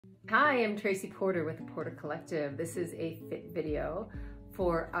Hi, I'm Tracy Porter with the Porter Collective. This is a fit video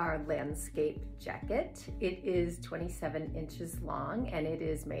for our landscape jacket. It is 27 inches long and it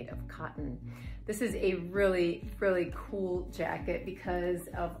is made of cotton. This is a really cool jacket because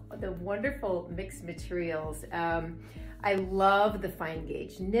of the wonderful mixed materials. I love the fine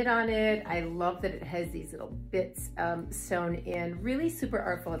gauge knit on it. I love that it has these little bits sewn in, really super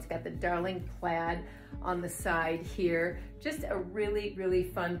artful. It's got the darling plaid on the side here. Just a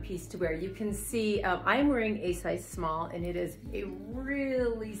really fun piece to wear. You can see I'm wearing a size small and it is a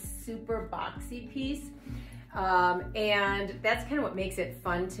really super boxy piece. And that's kind of what makes it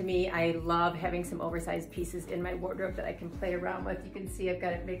fun to me. I love having some oversized pieces in my wardrobe that I can play around with. You can see I've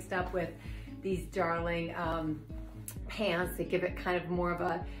got it mixed up with these darling pants that give it kind of more of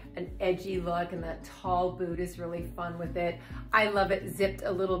an edgy look, and that tall boot is really fun with it. I love it zipped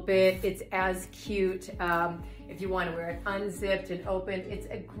a little bit. It's as cute if you want to wear it unzipped and open. It's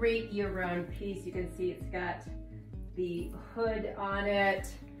a great year-round piece. You can see it's got the hood on it,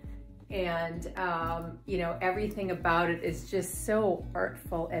 and you know, everything about it is just so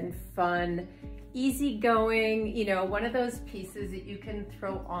artful and fun, easygoing. You know, one of those pieces that you can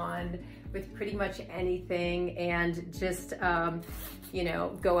throw on with pretty much anything and just you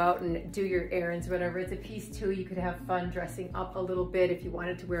know, go out and do your errands, whatever. It's a piece too, you could have fun dressing up a little bit if you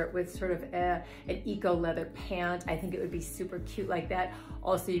wanted to wear it with sort of an eco leather pant. I think it would be super cute like that.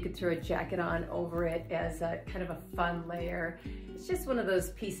 Also, you could throw a jacket on over it as a kind of a fun layer. It's just one of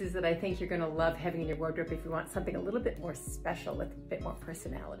those pieces that I think you're gonna love having in your wardrobe if you want something a little bit more special with a bit more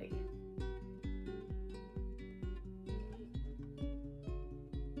personality.